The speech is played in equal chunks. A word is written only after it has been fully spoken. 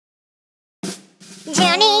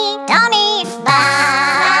JunyTony Buzz.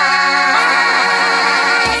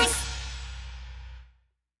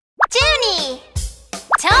 Juny,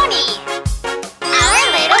 Tony, our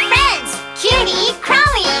little friends,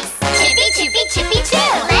 Cutie-crawlies.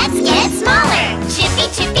 Choopy-choopy-choopy-choo. Let's get smaller.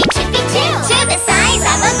 Choopy-choopy-choopy-choo. To the size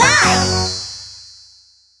of a bug.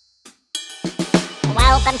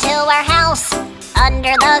 Welcome to our house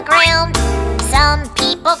under the ground. Some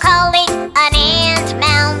people call it an ant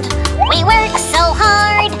mound. We work so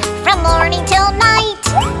hard from morning till night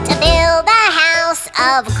to build a house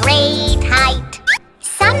of great height.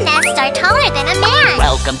 Some nests are taller than a man.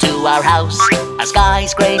 Welcome to our house, a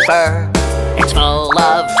skyscraper. It's full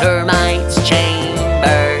of termites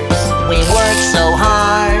chambers. We work so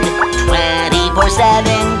hard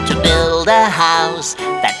 24/7 to build a house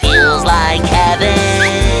that feels like heaven.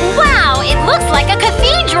 Wow, it looks like a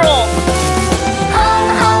cathedral. Home,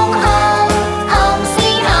 home, home, home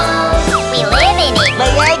sweet home. We live in it,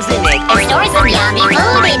 Lay eggs in it, and store some yummy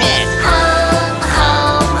food in it. Home,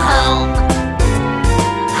 home, home,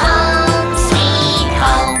 home sweet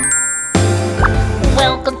home.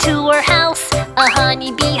 Welcome to our house, a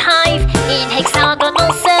honeybee hive in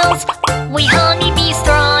hexagonal cells. We honeybees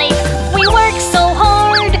thrive. We work so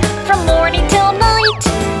hard from morning till night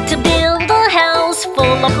to build a house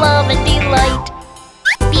full of love and delight.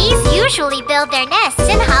 Bees usually build their nests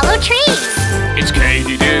in hollow trees. It's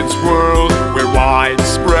Katydid's world, we're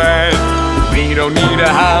widespread. We don't need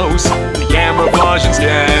a house, we camouflage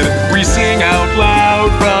instead. We sing out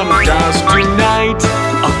loud from dusk to night.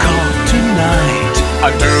 A call tonight,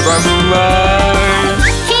 under the moonlight.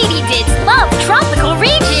 Katydids love tropical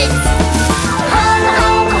regions. Home,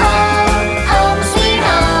 home, home, home sweet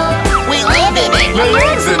home. We live in it, Lay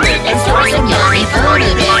eggs in it, and store some yummy food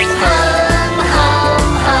in it. Home,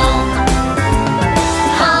 home, home,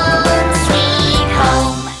 home sweet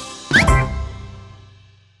home.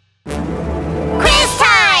 Quiz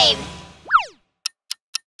time!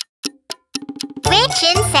 Which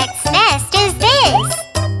insect's nest is this?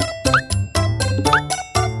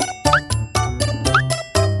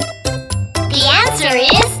 The answer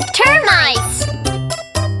is termites.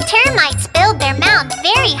 Termites build their mound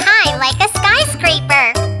very high like a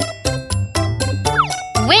skyscraper.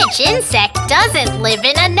 Which insect doesn't live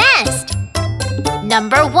in a nest?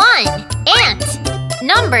 Number 1, ant.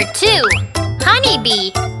 Number 2,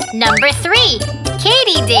 honeybee. Number 3,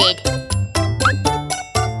 katydid.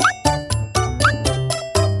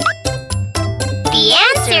 The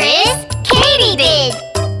answer is katydid.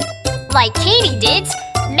 Like katydids,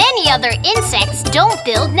 many other insects don't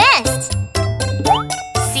build nests.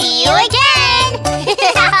 See you again!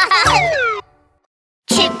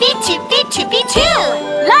 Choopy-choopy-choopy-choo!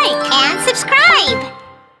 Like and subscribe!